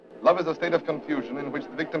Love is a state of confusion in which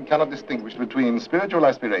the victim cannot distinguish between spiritual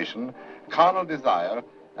aspiration, carnal desire,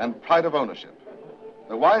 and pride of ownership.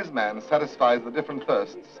 The wise man satisfies the different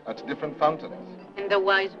thirsts at different fountains. And the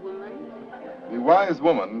wise woman? The wise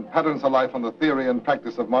woman patterns her life on the theory and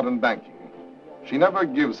practice of modern banking. She never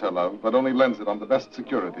gives her love, but only lends it on the best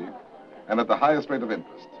security and at the highest rate of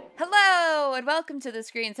interest. Hello, and welcome to the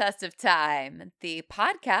Screen Test of Time, the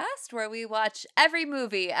podcast where we watch every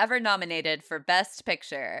movie ever nominated for Best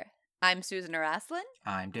Picture. I'm Susan Araslin.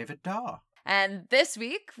 I'm David Daw. And this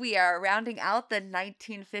week, we are rounding out the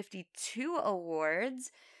 1952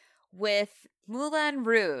 awards with Moulin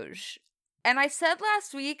Rouge. And I said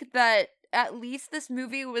last week that at least this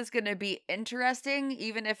movie was going to be interesting,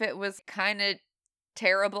 even if it was kind of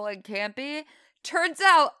terrible and campy. Turns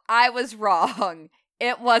out I was wrong.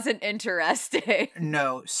 It wasn't interesting.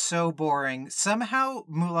 No, so boring. Somehow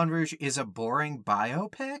Moulin Rouge is a boring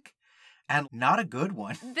biopic and not a good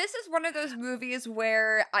one. This is one of those movies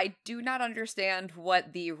where I do not understand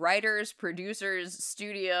what the writers, producers,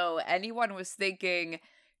 studio, anyone was thinking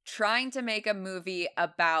trying to make a movie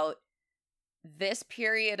about this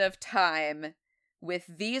period of time with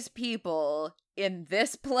these people in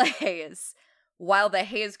this place while the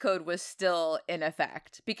Hays Code was still in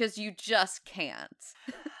effect, because you just can't.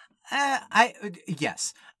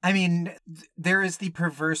 Yes. I mean, there is the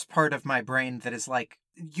perverse part of my brain that is like,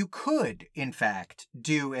 you could, in fact,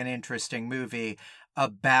 do an interesting movie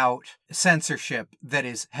about censorship that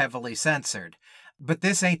is heavily censored. But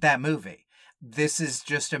this ain't that movie. This is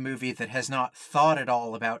just a movie that has not thought at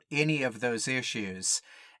all about any of those issues.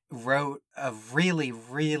 Wrote a really,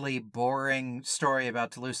 really boring story about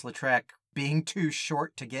Toulouse-Lautrec being too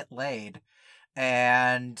short to get laid.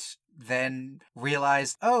 And then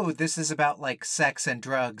realized, oh, this is about like sex and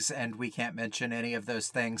drugs and we can't mention any of those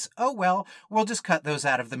things. Oh, well, we'll just cut those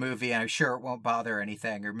out of the movie and I'm sure it won't bother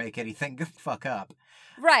anything or make anything fuck up.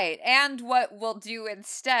 Right, and what we'll do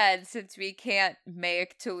instead, since we can't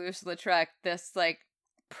make Toulouse-Lautrec this, like,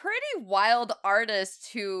 pretty wild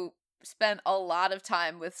artist who spent a lot of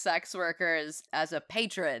time with sex workers as a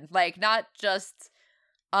patron, like, not just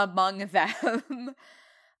among them,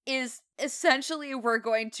 is essentially we're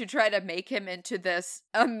going to try to make him into this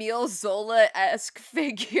Emile Zola-esque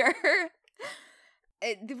figure.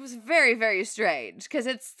 It was very, very strange, because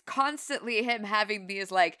it's constantly him having these,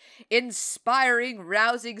 like, inspiring,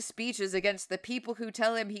 rousing speeches against the people who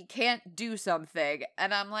tell him he can't do something.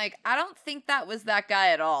 And I'm like, I don't think that was that guy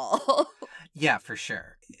at all. Yeah, for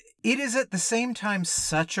sure. It is at the same time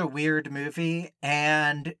such a weird movie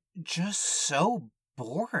and just so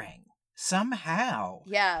boring. Somehow.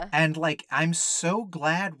 Yeah. And, like, I'm so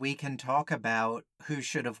glad we can talk about who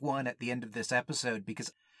should have won at the end of this episode,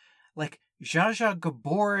 because, like, Zsa Zsa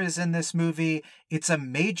Gabor is in this movie. It's a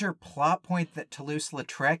major plot point that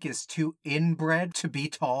Toulouse-Lautrec is too inbred to be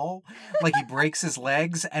tall. Like, he breaks his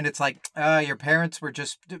legs, and it's like, your parents were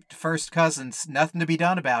just first cousins. Nothing to be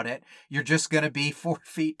done about it. You're just gonna be 4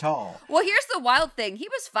 feet tall. Well, here's the wild thing. He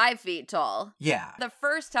was 5 feet tall. Yeah. The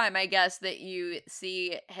first time, I guess, that you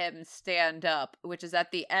see him stand up, which is at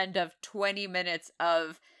the end of 20 minutes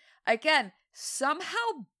of, again,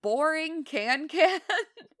 somehow boring can-can.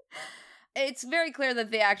 It's very clear that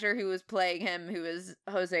the actor who was playing him, who is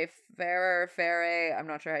Jose Ferre, I'm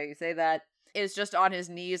not sure how you say that, is just on his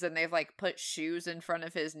knees and they've, like, put shoes in front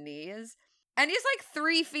of his knees. And he's, like,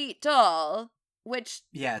 3 feet tall, which...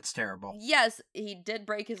 Yeah, it's terrible. Yes, he did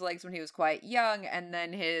break his legs when he was quite young, and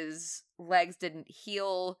then his legs didn't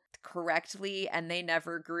heal correctly, and they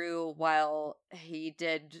never grew while he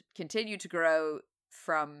did continue to grow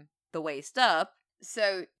from the waist up.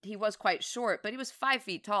 So he was quite short, but he was 5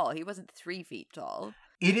 feet tall. He wasn't 3 feet tall.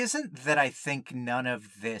 It isn't that I think none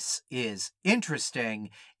of this is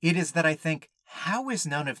interesting. It is that I think, how is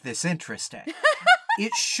none of this interesting?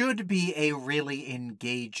 It should be a really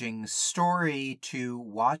engaging story to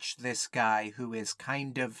watch this guy who is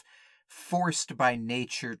kind of forced by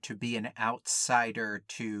nature to be an outsider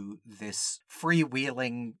to this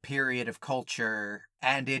freewheeling period of culture,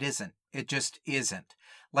 and it isn't. It just isn't.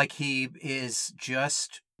 Like, he is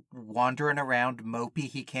just wandering around mopey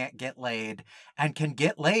he can't get laid, and can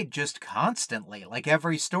get laid just constantly. Like,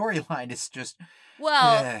 every storyline is just...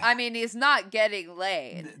 Well, I mean, he's not getting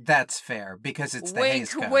laid. That's fair, because it's the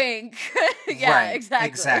Hays Code. Wink, wink. Yeah, right, exactly.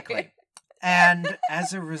 Exactly. And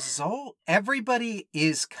as a result, everybody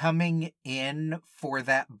is coming in for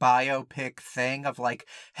that biopic thing of like,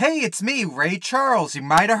 hey, it's me, Ray Charles. You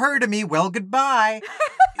might have heard of me. Well, goodbye.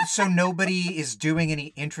 So nobody is doing any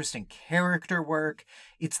interesting character work.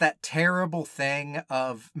 It's that terrible thing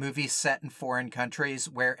of movies set in foreign countries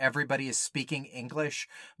where everybody is speaking English,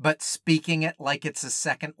 but speaking it like it's a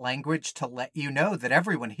second language to let you know that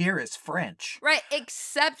everyone here is French. Right,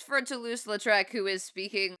 except for Toulouse-Lautrec, who is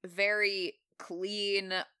speaking very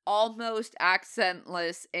clean, almost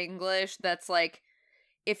accentless English that's like,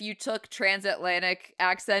 if you took transatlantic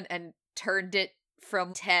accent and turned it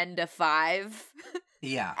from 10 to 5.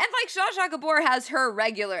 Yeah. And like Zsa Zsa Gabor has her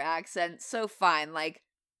regular accent, so fine. Like,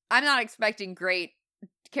 I'm not expecting great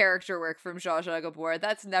character work from Zsa Zsa Gabor.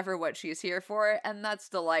 That's never what she's here for, and that's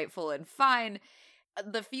delightful and fine.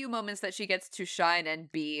 The few moments that she gets to shine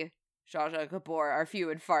and be Zsa Zsa Gabor are few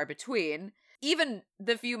and far between. Even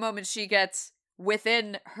the few moments she gets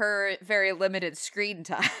within her very limited screen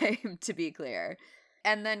time, to be clear.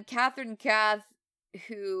 And then Catherine Cath,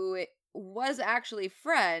 who was actually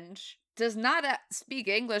French, does not speak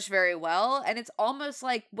English very well, and it's almost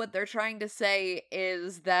like what they're trying to say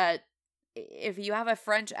is that if you have a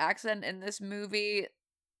French accent in this movie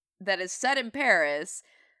that is set in Paris,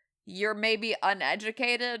 you're maybe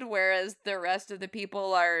uneducated, whereas the rest of the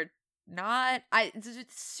people are not.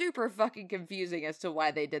 It's super fucking confusing as to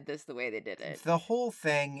why they did this the way they did it. The whole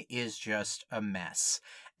thing is just a mess.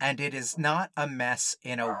 And it is not a mess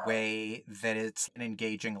in a way that it's an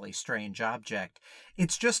engagingly strange object.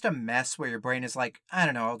 It's just a mess where your brain is like, I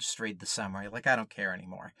don't know, I'll just read the summary. Like, I don't care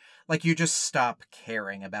anymore. Like, you just stop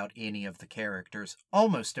caring about any of the characters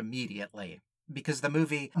almost immediately. Because the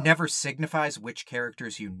movie never signifies which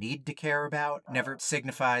characters you need to care about, never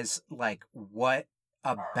signifies, like, what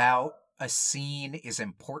about a scene is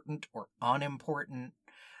important or unimportant.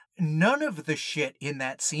 None of the shit in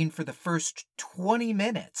that scene for the first 20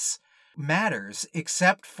 minutes matters,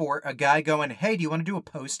 except for a guy going, hey, do you want to do a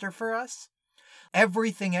poster for us?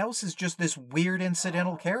 Everything else is just this weird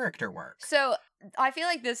incidental character work. So I feel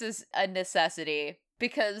like this is a necessity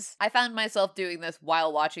because I found myself doing this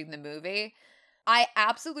while watching the movie. I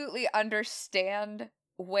absolutely understand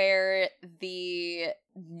where the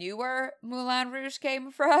newer Moulin Rouge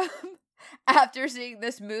came from after seeing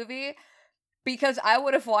this movie. Because I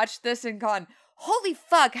would have watched this and gone, holy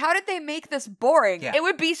fuck, how did they make this boring? Yeah. It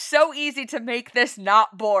would be so easy to make this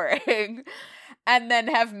not boring. And then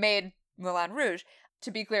have made Moulin Rouge,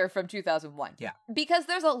 to be clear, from 2001. Yeah. Because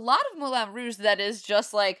there's a lot of Moulin Rouge that is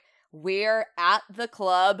just like, we're at the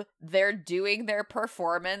club, they're doing their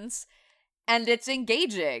performance, and it's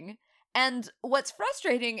engaging. And what's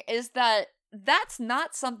frustrating is that that's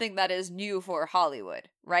not something that is new for Hollywood,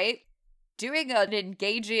 right? Doing an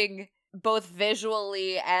engaging, both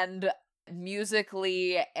visually and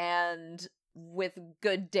musically and with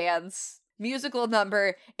good dance musical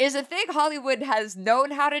number is a thing Hollywood has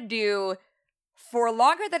known how to do for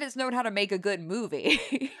longer than it's known how to make a good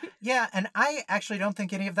movie. Yeah, and I actually don't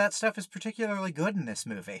think any of that stuff is particularly good in this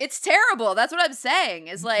movie. It's terrible. That's what I'm saying.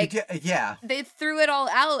 Is like, yeah. They threw it all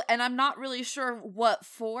out, and I'm not really sure what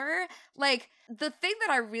for. Like, the thing that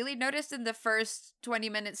I really noticed in the first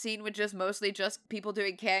 20-minute scene, which is mostly just people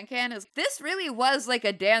doing can-can, is this really was like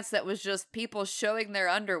a dance that was just people showing their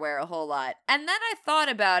underwear a whole lot. And then I thought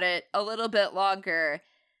about it a little bit longer,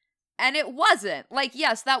 and it wasn't. Like,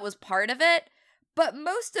 yes, that was part of it, but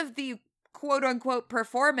most of the quote-unquote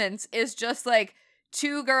performance is just like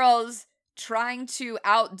two girls trying to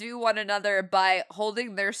outdo one another by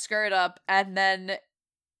holding their skirt up and then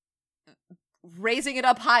raising it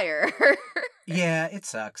up higher. Yeah, it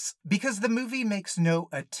sucks. Because the movie makes no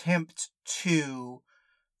attempt to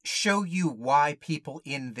show you why people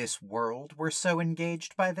in this world were so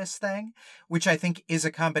engaged by this thing, which I think is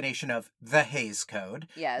a combination of the Hays Code,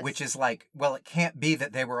 Yes. which is like, well, it can't be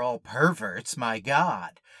that they were all perverts, my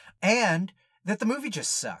God. And that the movie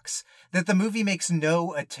just sucks. That the movie makes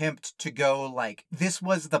no attempt to go like, this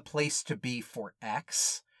was the place to be for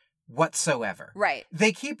X whatsoever. Right.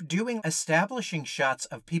 They keep doing establishing shots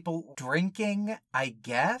of people drinking, I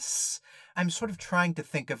guess. I'm sort of trying to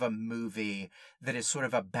think of a movie that is sort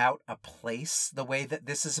of about a place, the way that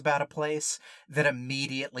this is about a place, that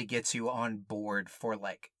immediately gets you on board for,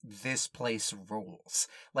 like, this place rules.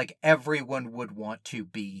 Like, everyone would want to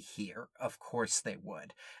be here. Of course they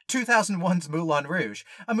would. 2001's Moulin Rouge,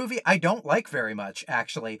 a movie I don't like very much,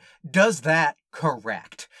 actually, does that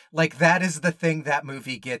correct. Like, that is the thing that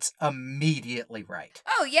movie gets immediately right.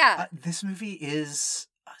 Oh, yeah. This movie is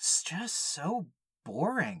just so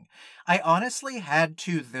boring. I honestly had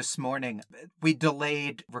to this morning. We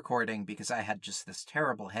delayed recording because I had just this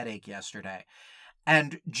terrible headache yesterday.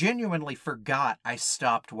 and genuinely forgot I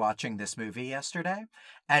stopped watching this movie yesterday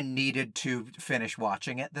and needed to finish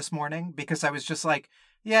watching it this morning because I was just like,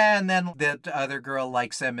 yeah, and then the other girl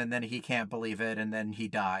likes him, and then he can't believe it, and then he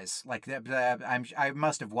dies. Like, I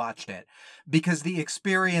must have watched it because the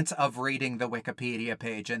experience of reading the Wikipedia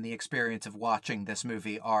page and the experience of watching this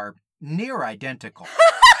movie are near identical.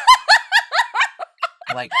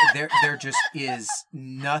 Like, there just is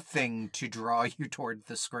nothing to draw you toward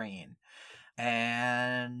the screen.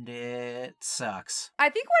 And it sucks. I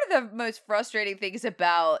think one of the most frustrating things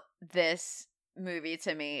about this movie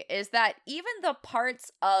to me is that even the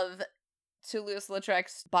parts of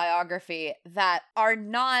Toulouse-Lautrec's biography that are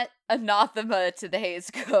not anathema to the Hays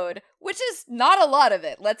Code, which is not a lot of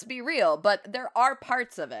it, let's be real, but there are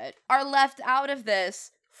parts of it, are left out of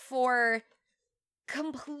this for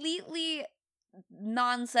completely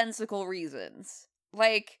nonsensical reasons.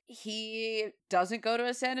 Like, he doesn't go to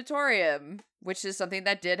a sanatorium, which is something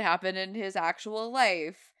that did happen in his actual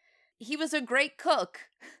life. He was a great cook,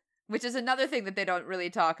 which is another thing that they don't really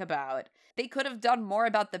talk about. They could have done more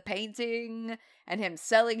about the painting and him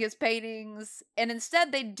selling his paintings, and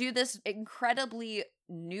instead they do this incredibly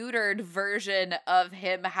neutered version of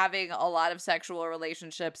him having a lot of sexual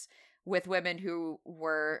relationships with women who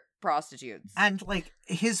were prostitutes. And, like,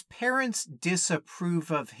 his parents disapprove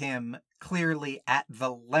of him clearly at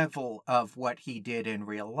the level of what he did in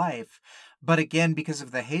real life. But again, because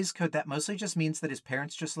of the Hays Code, that mostly just means that his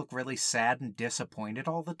parents just look really sad and disappointed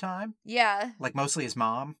all the time. Yeah. Like, mostly his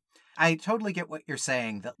mom. I totally get what you're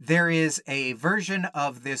saying. There is a version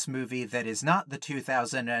of this movie that is not the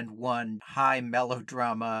 2001 high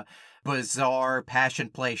melodrama, bizarre passion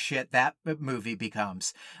play shit that movie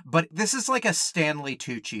becomes. But this is like a Stanley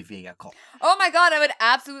Tucci vehicle. Oh my god, I would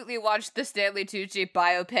absolutely watch the Stanley Tucci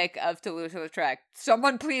biopic of Toulouse-Lautrec.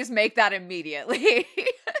 Someone please make that immediately.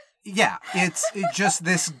 Yeah, it's just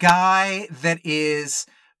this guy that is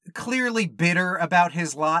clearly bitter about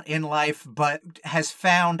his lot in life, but has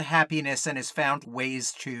found happiness and has found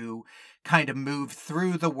ways to kind of move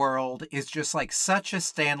through the world, is just like such a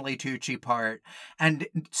Stanley Tucci part, and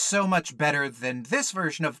so much better than this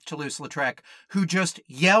version of Toulouse-Lautrec, who just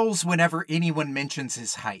yells whenever anyone mentions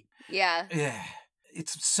his height. Yeah. Ugh.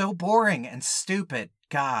 It's so boring and stupid.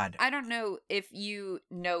 God. I don't know if you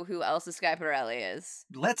know who Elsa Schiaparelli is.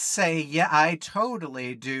 Let's say, yeah, I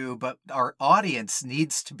totally do, but our audience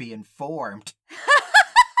needs to be informed.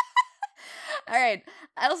 All right.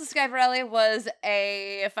 Elsa Schiaparelli was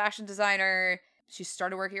a fashion designer. She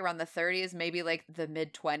started working around the 30s, maybe like the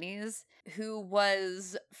mid-20s, who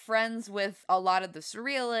was friends with a lot of the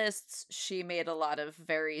surrealists. She made a lot of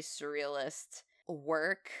very surrealist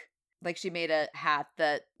work. Like, she made a hat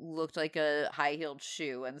that looked like a high-heeled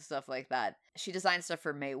shoe and stuff like that. She designed stuff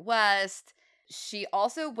for Mae West. She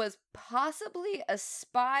also was possibly a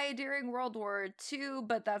spy during World War II,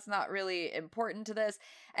 but that's not really important to this.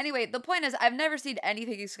 Anyway, the point is, I've never seen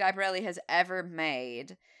anything Schiaparelli has ever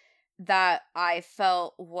made that I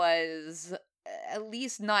felt was at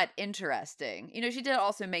least not interesting. You know, she did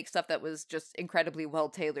also make stuff that was just incredibly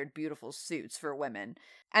well-tailored, beautiful suits for women.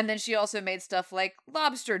 And then she also made stuff like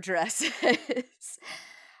lobster dresses.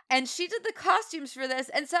 And she did the costumes for this,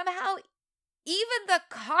 and somehow even the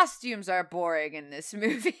costumes are boring in this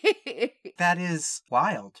movie. That is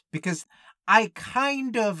wild, because I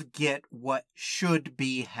kind of get what should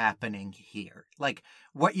be happening here. Like,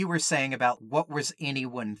 what you were saying about what was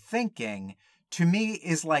anyone thinking, to me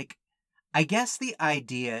is like, I guess the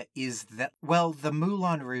idea is that, well, the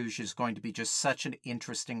Moulin Rouge is going to be just such an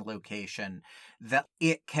interesting location that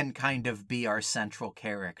it can kind of be our central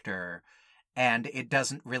character. And it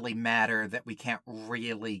doesn't really matter that we can't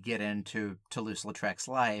really get into Toulouse-Lautrec's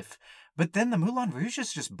life. But then the Moulin Rouge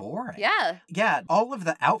is just boring. Yeah. Yeah, all of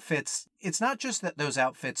the outfits, it's not just that those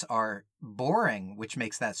outfits are boring, which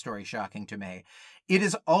makes that story shocking to me. It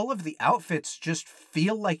is all of the outfits just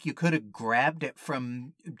feel like you could have grabbed it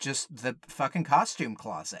from just the fucking costume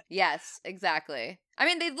closet. Yes, exactly. I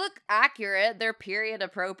mean, they look accurate. They're period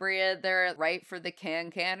appropriate. They're right for the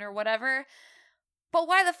can or whatever. But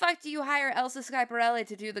why the fuck do you hire Elsa Schiaparelli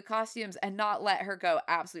to do the costumes and not let her go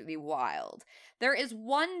absolutely wild? There is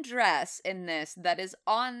one dress in this that is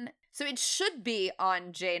on... So it should be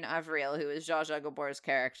on Jane Avril, who is Zsa Zsa Gabor's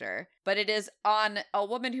character. But it is on a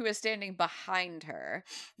woman who is standing behind her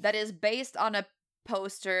that is based on a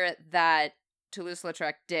poster that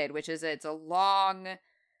Toulouse-Lautrec did, which is it's a long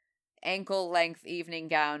ankle-length evening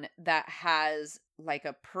gown that has like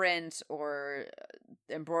a print or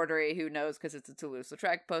embroidery, who knows, because it's a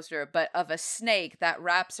Toulouse-Lautrec poster, but of a snake that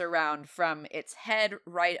wraps around from its head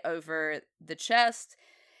right over the chest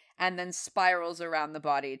and then spirals around the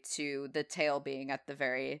body to the tail being at the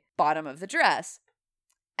very bottom of the dress.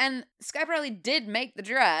 And Schiaparelli did make the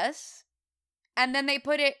dress, and then they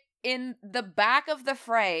put it in the back of the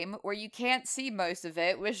frame where you can't see most of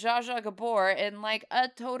it with Zsa Zsa Gabor in like a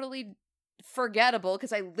totally forgettable,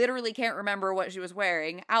 because I literally can't remember what she was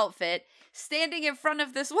wearing, outfit, standing in front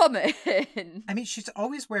of this woman. I mean, she's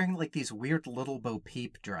always wearing like these weird little Bo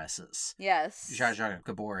Peep dresses. Yes. Zsa Zsa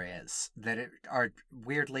Gabor is. Are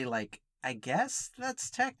weirdly like, I guess that's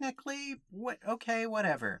technically,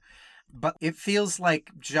 whatever. But it feels like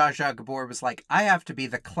Zsa Zsa Gabor was like, I have to be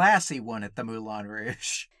the classy one at the Moulin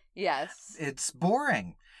Rouge. Yes. It's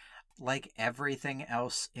boring. Like everything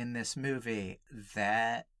else in this movie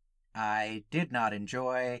that I did not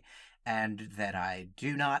enjoy and that I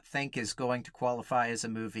do not think is going to qualify as a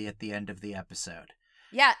movie at the end of the episode.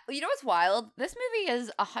 Yeah, you know what's wild? This movie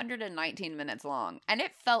is 119 minutes long, and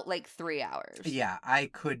it felt like 3 hours. Yeah, I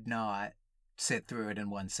could not sit through it in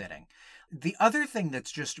one sitting. The other thing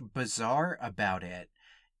that's just bizarre about it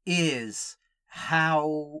is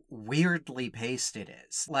how weirdly paced it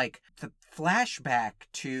is. Like, the flashback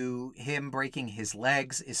to him breaking his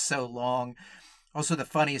legs is so long. Also, the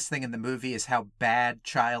funniest thing in the movie is how bad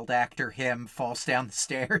child actor him falls down the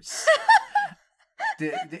stairs.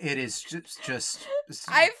 It is just...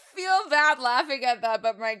 I feel bad laughing at that,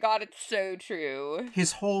 but my god, it's so true.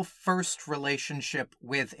 His whole first relationship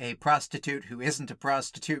with a prostitute who isn't a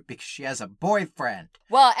prostitute because she has a boyfriend.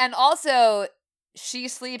 Well, and also, she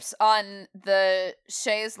sleeps on the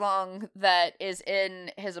chaise longue that is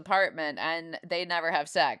in his apartment, and they never have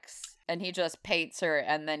sex. And he just paints her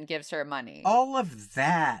and then gives her money. All of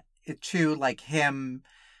that, too, like him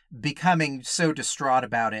becoming so distraught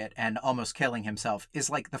about it and almost killing himself, is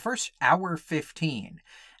like the first hour 15.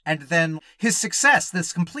 And then his success,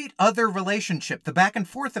 this complete other relationship, the back and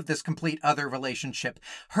forth of this complete other relationship,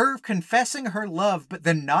 her confessing her love, but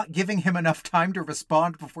then not giving him enough time to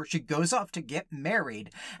respond before she goes off to get married,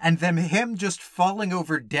 and then him just falling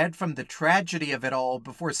over dead from the tragedy of it all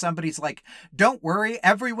before somebody's like, don't worry,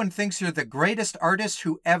 everyone thinks you're the greatest artist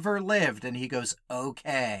who ever lived. And he goes,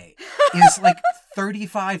 okay, is like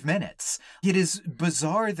 35 minutes. It is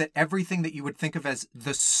bizarre that everything that you would think of as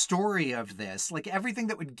the story of this, like everything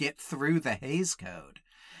that would get through the Hays Code,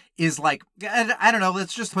 is like, I don't know,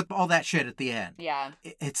 let's just put all that shit at the end. Yeah.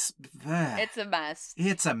 It's a mess. It's a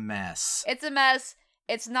mess. It's a mess.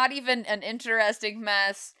 It's not even an interesting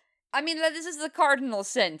mess. I mean, this is the cardinal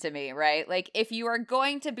sin to me, right? Like, if you are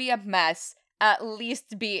going to be a mess, at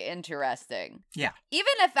least be interesting. Yeah.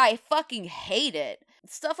 Even if I fucking hate it,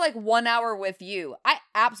 stuff like 1 Hour with You, I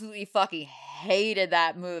absolutely fucking hated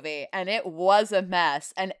that movie, and it was a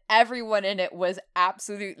mess, and everyone in it was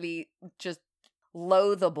absolutely just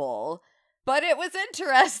loathable, but it was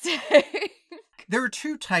interesting. There are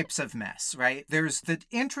two types of mess, right? There's the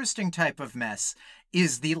interesting type of mess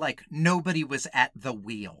is the, like, nobody was at the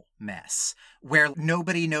wheel mess, where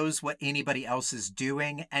nobody knows what anybody else is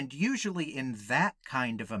doing, and usually in that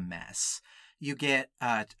kind of a mess, you get,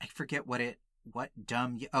 I forget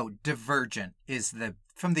Divergent is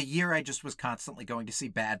from the year I just was constantly going to see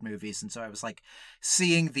bad movies, and so I was like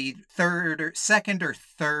seeing the second or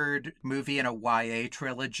third movie in a YA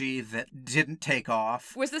trilogy that didn't take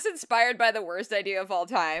off. Was this inspired by the worst idea of all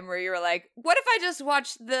time, where you were like, what if I just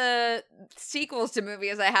watch the sequels to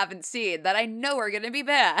movies I haven't seen that I know are gonna be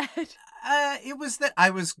bad? It was that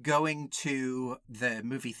I was going to the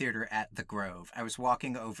movie theater at the Grove. I was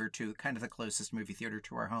walking over to kind of the closest movie theater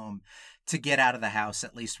to our home to get out of the house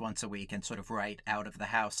at least once a week and sort of right out of the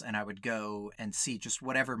house. And I would go and see just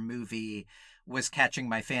whatever movie was catching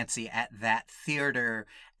my fancy at that theater.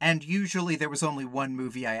 And usually there was only one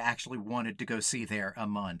movie I actually wanted to go see there a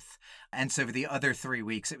month. And so for the other 3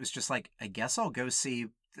 weeks, it was just like, I guess I'll go see,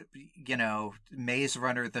 you know, Maze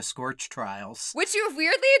Runner, The Scorch Trials. Which you've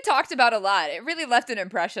weirdly talked about a lot. It really left an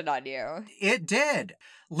impression on you. It did.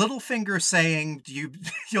 Littlefinger saying,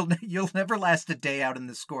 you'll never last a day out in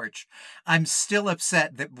the scorch. I'm still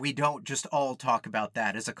upset that we don't just all talk about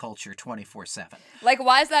that as a culture 24/7. Like,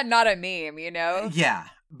 why is that not a meme, you know? Yeah.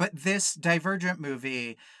 But this Divergent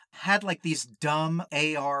movie had like these dumb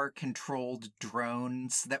AR-controlled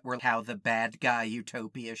drones that were how the bad guy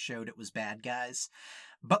Utopia showed it was bad guys.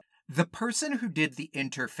 But the person who did the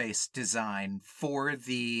interface design for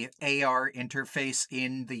the AR interface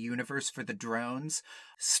in the universe for the drones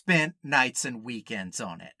spent nights and weekends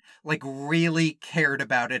on it. Like, really cared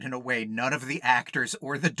about it in a way none of the actors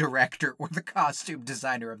or the director or the costume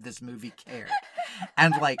designer of this movie cared.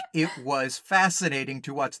 And, like, it was fascinating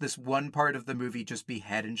to watch this one part of the movie just be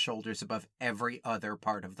head and shoulders above every other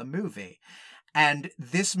part of the movie. And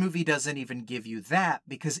this movie doesn't even give you that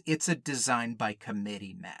because it's a design by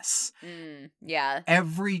committee mess. Yeah.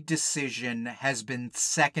 Every decision has been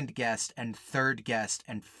second guessed and third guessed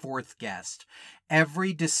and fourth guessed.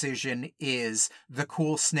 Every decision is the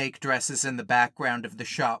cool snake dresses in the background of the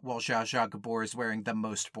shot while Zsa Zsa Gabor is wearing the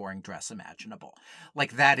most boring dress imaginable.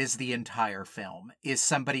 Like, that is the entire film, is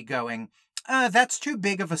somebody going, that's too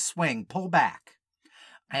big of a swing, pull back.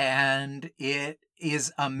 And it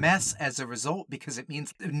is a mess as a result because it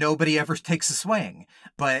means nobody ever takes a swing.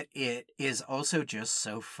 But it is also just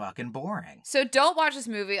so fucking boring. So don't watch this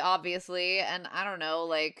movie, obviously, and I don't know,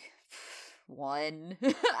 like, 1.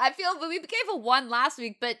 I feel we gave a 1 last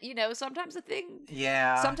week, but, sometimes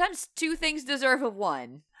sometimes 2 things deserve a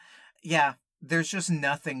 1. Yeah. There's just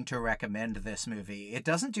nothing to recommend this movie. It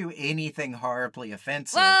doesn't do anything horribly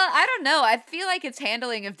offensive. Well, I don't know. I feel like its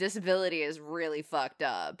handling of disability is really fucked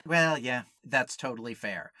up. Well, yeah, that's totally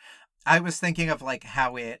fair. I was thinking of, like,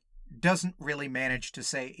 how it doesn't really manage to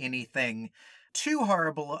say anything too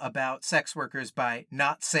horrible about sex workers by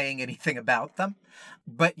not saying anything about them.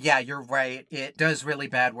 But yeah, you're right. It does really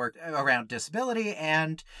bad work around disability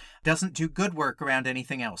and doesn't do good work around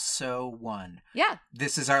anything else. So 1. Yeah.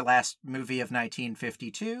 This is our last movie of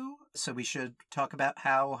 1952, so we should talk about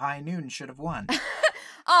how High Noon should have won.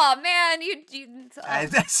 Oh man, you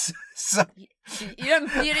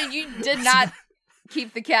did not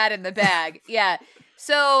keep the cat in the bag. Yeah.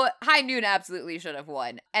 So High Noon absolutely should have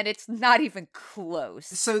won, and it's not even close.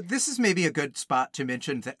 So this is maybe a good spot to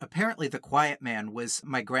mention that apparently The Quiet Man was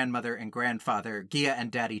my grandmother and grandfather, Gia and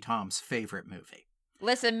Daddy Tom's favorite movie.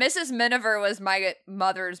 Listen, Mrs. Miniver was my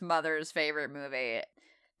mother's favorite movie.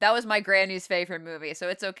 That was my granny's favorite movie, so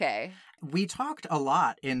it's okay. We talked a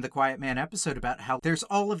lot in the Quiet Man episode about how there's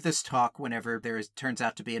all of this talk whenever turns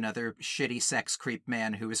out to be another shitty sex creep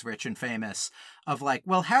man who is rich and famous of like,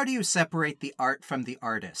 well, how do you separate the art from the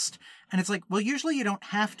artist? And it's like, well, usually you don't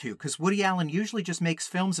have to, because Woody Allen usually just makes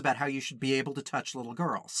films about how you should be able to touch little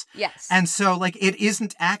girls. Yes. And so, like, it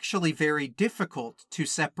isn't actually very difficult to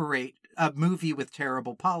separate a movie with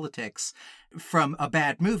terrible politics from a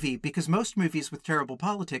bad movie, because most movies with terrible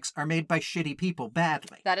politics are made by shitty people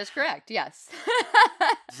badly. That is correct, yes.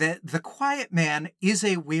 The Quiet Man is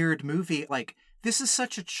a weird movie. Like, this is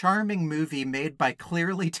such a charming movie made by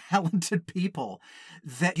clearly talented people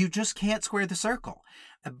that you just can't square the circle.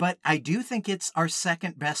 But I do think it's our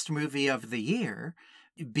second best movie of the year,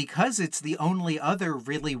 because it's the only other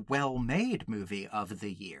really well-made movie of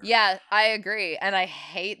the year. Yeah, I agree, and I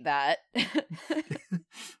hate that.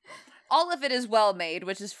 All of it is well made,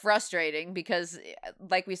 which is frustrating because,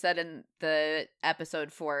 like we said in the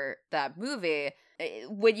episode for that movie,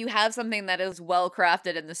 when you have something that is well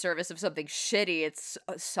crafted in the service of something shitty, it's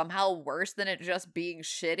somehow worse than it just being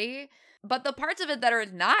shitty. But the parts of it that are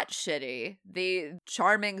not shitty, the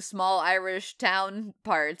charming small Irish town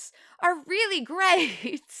parts, are really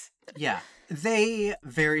great. Yeah. They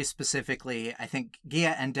very specifically, I think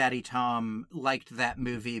Gia and Daddy Tom liked that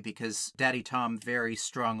movie because Daddy Tom very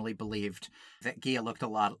strongly believed that Gia looked a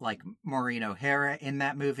lot like Maureen O'Hara in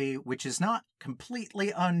that movie, which is not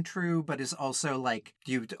completely untrue, but is also like,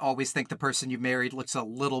 you always think the person you married looks a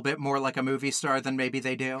little bit more like a movie star than maybe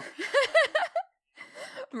they do.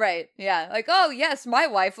 Right, yeah. Like, oh, yes, my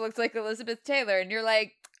wife looks like Elizabeth Taylor. And you're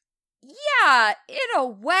like, yeah, in a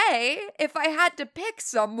way, if I had to pick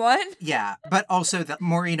someone. Yeah, but also the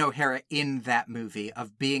Maureen O'Hara in that movie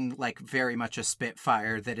of being, like, very much a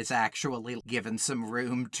spitfire that is actually given some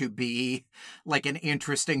room to be, like, an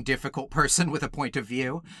interesting, difficult person with a point of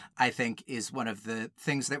view, I think is one of the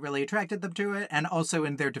things that really attracted them to it. And also,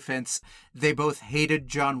 in their defense, they both hated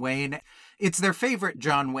John Wayne. It's their favorite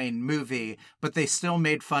John Wayne movie, but they still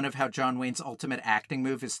made fun of how John Wayne's ultimate acting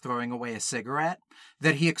move is throwing away a cigarette.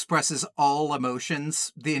 That he expresses all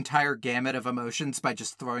emotions, the entire gamut of emotions, by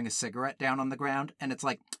just throwing a cigarette down on the ground. And it's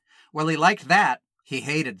like, well, he liked that. He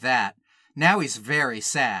hated that. Now he's very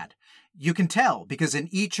sad. You can tell, because in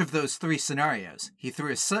each of those 3 scenarios, he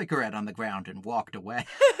threw a cigarette on the ground and walked away.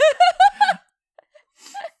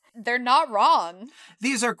 They're not wrong.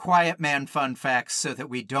 These are Quiet Man fun facts so that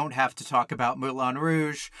we don't have to talk about Moulin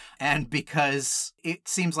Rouge, and because it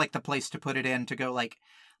seems like the place to put it in to go like,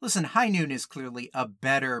 listen, High Noon is clearly a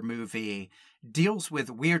better movie, deals with,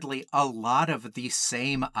 weirdly, a lot of the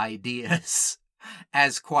same ideas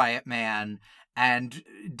as Quiet Man, and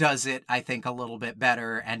does it, I think, a little bit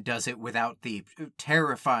better, and does it without the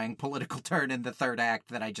terrifying political turn in the third act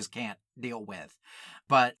that I just can't deal with.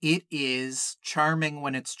 But it is charming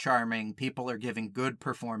when it's charming. People are giving good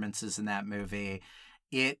performances in that movie.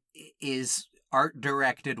 It is art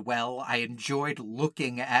directed well. I enjoyed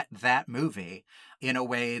looking at that movie in a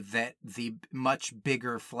way that the much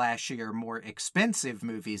bigger, flashier, more expensive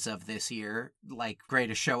movies of this year, like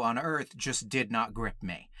Greatest Show on Earth, just did not grip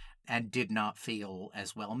me and did not feel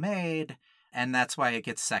as well made. And that's why it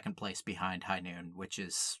gets second place behind High Noon, which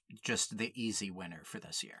is just the easy winner for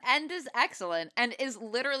this year. And is excellent, and is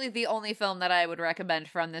literally the only film that I would recommend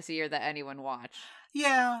from this year that anyone watch.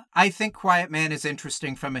 Yeah, I think Quiet Man is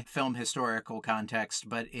interesting from a film historical context,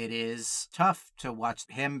 but it is tough to watch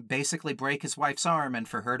him basically break his wife's arm and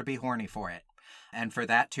for her to be horny for it. And for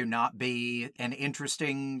that to not be an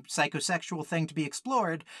interesting psychosexual thing to be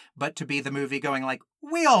explored, but to be the movie going like,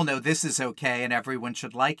 we all know this is okay and everyone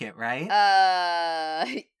should like it,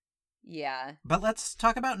 right? Yeah. But let's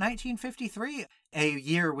talk about 1953, a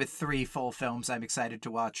year with 3 full films I'm excited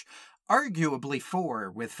to watch. Arguably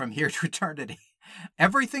 4 with From Here to Eternity.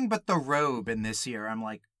 Everything but The Robe in this year. I'm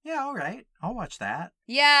like, yeah, all right, I'll watch that.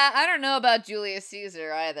 Yeah, I don't know about Julius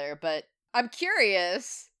Caesar either, but I'm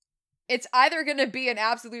curious. It's either going to be an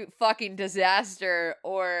absolute fucking disaster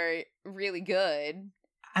or really good.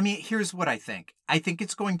 I mean, here's what I think. I think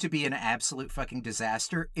it's going to be an absolute fucking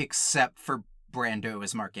disaster, except for Brando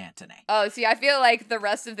as Mark Antony. Oh, see, I feel like the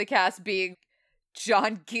rest of the cast being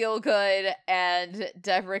John Gielgud and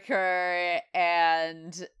Deborah Kerr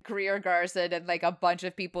and Greer Garson and like a bunch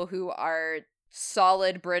of people who are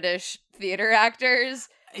solid British theater actors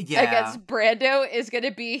against Brando is going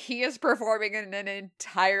to be, he is performing in an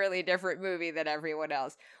entirely different movie than everyone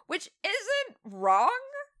else, which isn't wrong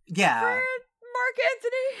for Mark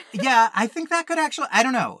Antony. Yeah, I think that could actually, I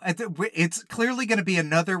don't know. It's clearly going to be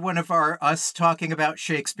another one of us talking about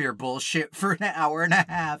Shakespeare bullshit for an hour and a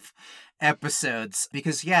half episodes,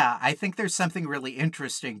 because I think there's something really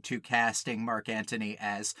interesting to casting Mark Antony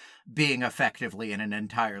as being effectively in an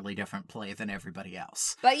entirely different play than everybody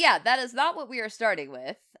else. But yeah, that is not what we are starting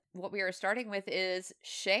with. What we are starting with is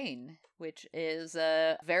Shane, which is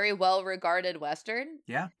a very well-regarded Western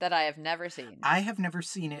that I have never seen. I have never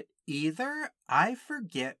seen it either. I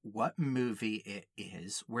forget what movie it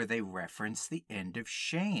is where they reference the end of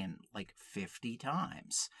Shane like 50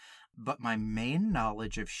 times. But my main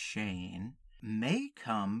knowledge of Shane may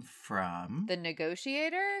come from The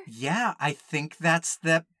Negotiator? Yeah, I think that's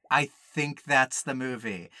the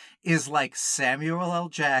movie. Is like Samuel L.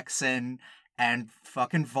 Jackson and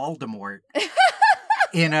fucking Voldemort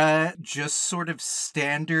in a just sort of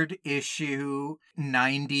standard issue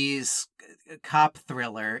 90s cop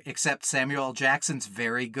thriller, except Samuel L. Jackson's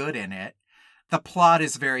very good in it. The plot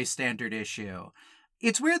is very standard issue.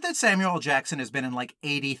 It's weird that Samuel L. Jackson has been in like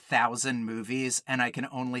 80,000 movies, and I can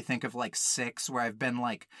only think of like 6 where I've been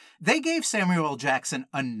like, they gave Samuel L. Jackson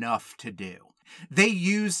enough to do. They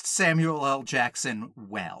used Samuel L. Jackson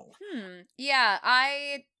well. Yeah,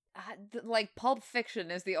 I like Pulp Fiction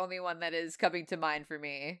is the only one that is coming to mind for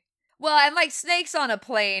me. Well, and like Snakes on a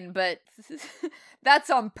Plane, but that's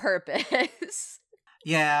on purpose.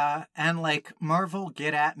 Yeah, and like, Marvel,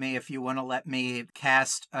 get at me if you want to let me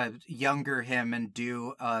cast a younger him and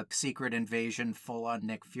do a Secret Invasion full-on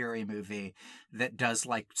Nick Fury movie that does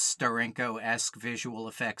like Steranko-esque visual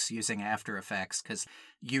effects using After Effects, because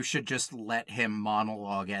you should just let him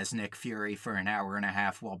monologue as Nick Fury for an hour and a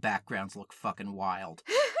half while backgrounds look fucking wild.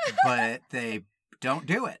 But they don't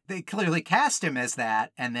do it. They clearly cast him as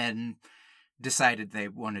that, and then decided they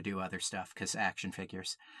want to do other stuff because action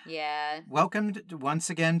figures. Yeah. Welcome once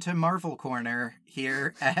again to Marvel Corner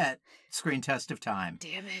here at Screen Test of Time.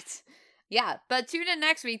 Damn it. Yeah, but tune in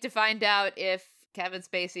next week to find out if Kevin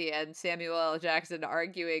Spacey and Samuel L. Jackson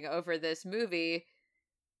arguing over this movie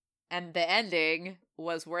and the ending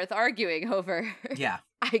was worth arguing over. Yeah.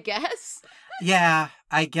 I guess. Yeah,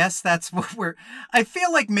 I guess that's what I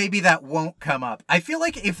feel like maybe that won't come up. I feel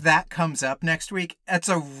like if that comes up next week, that's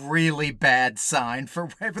a really bad sign for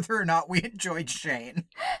whether or not we enjoyed Shane.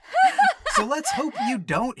 So let's hope you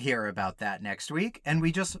don't hear about that next week, and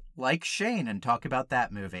we just like Shane and talk about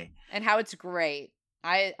that movie. And how it's great.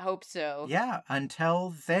 I hope so. Yeah,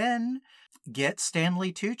 until then, get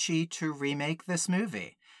Stanley Tucci to remake this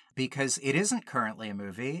movie. Because it isn't currently a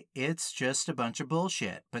movie, it's just a bunch of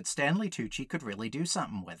bullshit. But Stanley Tucci could really do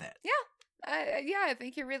something with it. Yeah, I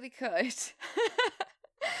think you really could.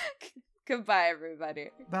 Goodbye, everybody.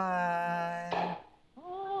 Bye.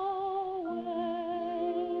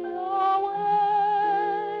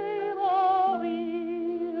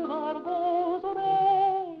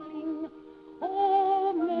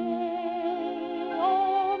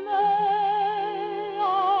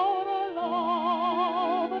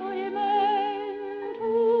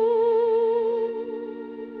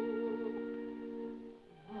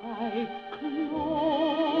 Closer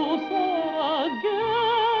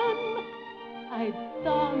I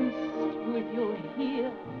danced with you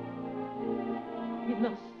here in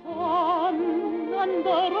the sun and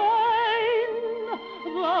the rain,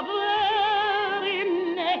 the very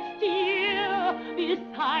next year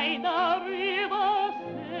beside the river.